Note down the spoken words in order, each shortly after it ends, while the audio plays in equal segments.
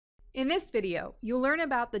In this video, you'll learn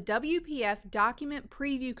about the WPF Document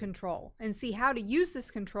Preview control and see how to use this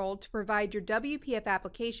control to provide your WPF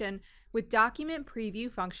application with document preview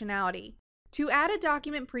functionality. To add a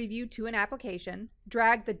document preview to an application,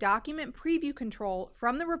 drag the document preview control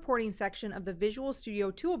from the reporting section of the Visual Studio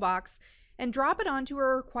toolbox and drop it onto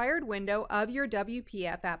a required window of your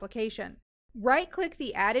WPF application. Right-click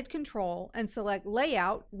the added control and select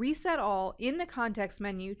Layout, Reset All in the context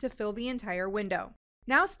menu to fill the entire window.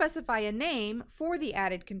 Now specify a name for the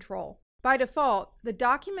added control. By default, the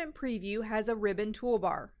document preview has a ribbon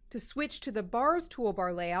toolbar. To switch to the bars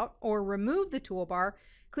toolbar layout or remove the toolbar,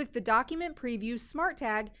 click the document preview smart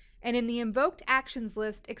tag and in the invoked actions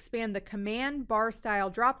list, expand the command bar style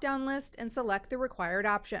drop-down list and select the required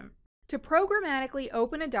option. To programmatically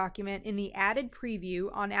open a document in the added preview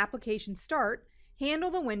on application start,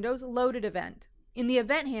 handle the Windows Loaded event. In the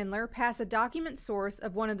event handler, pass a document source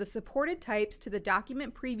of one of the supported types to the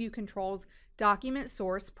document preview control's document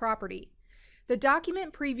source property. The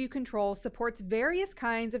document preview control supports various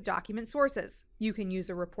kinds of document sources. You can use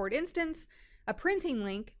a report instance, a printing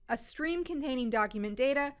link, a stream containing document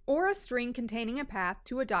data, or a string containing a path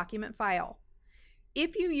to a document file.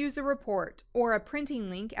 If you use a report or a printing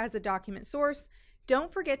link as a document source,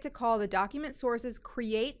 don't forget to call the document source's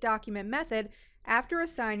createDocument method after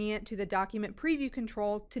assigning it to the document preview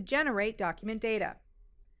control to generate document data.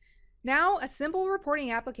 Now, a simple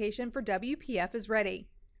reporting application for WPF is ready.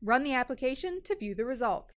 Run the application to view the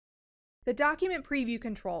result. The document preview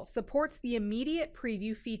control supports the immediate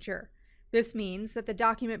preview feature. This means that the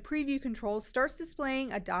document preview control starts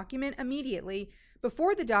displaying a document immediately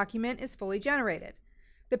before the document is fully generated.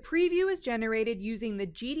 The preview is generated using the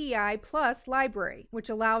GDI Plus library, which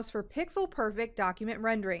allows for pixel-perfect document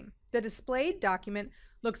rendering. The displayed document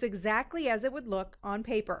looks exactly as it would look on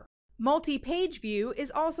paper. Multi-page view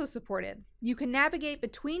is also supported. You can navigate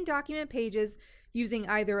between document pages using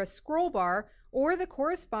either a scroll bar or the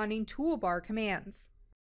corresponding toolbar commands.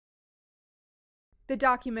 The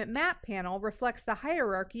document map panel reflects the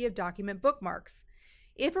hierarchy of document bookmarks.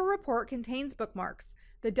 If a report contains bookmarks,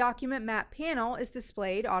 the document map panel is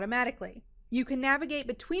displayed automatically. You can navigate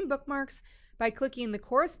between bookmarks by clicking the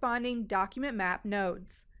corresponding document map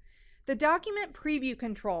nodes. The document preview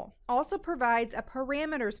control also provides a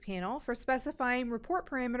parameters panel for specifying report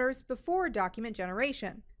parameters before document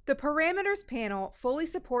generation. The parameters panel fully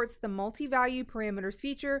supports the multi-value parameters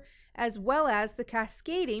feature as well as the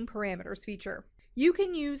cascading parameters feature. You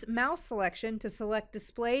can use mouse selection to select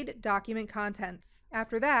displayed document contents.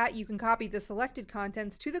 After that, you can copy the selected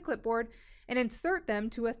contents to the clipboard and insert them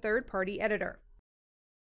to a third-party editor.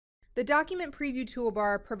 The document preview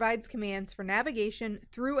toolbar provides commands for navigation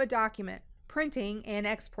through a document, printing, and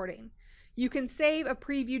exporting. You can save a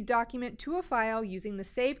previewed document to a file using the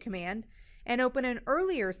save command and open an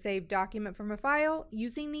earlier saved document from a file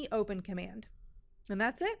using the open command. And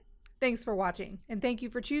that's it. Thanks for watching, and thank you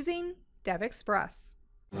for choosing DevExpress.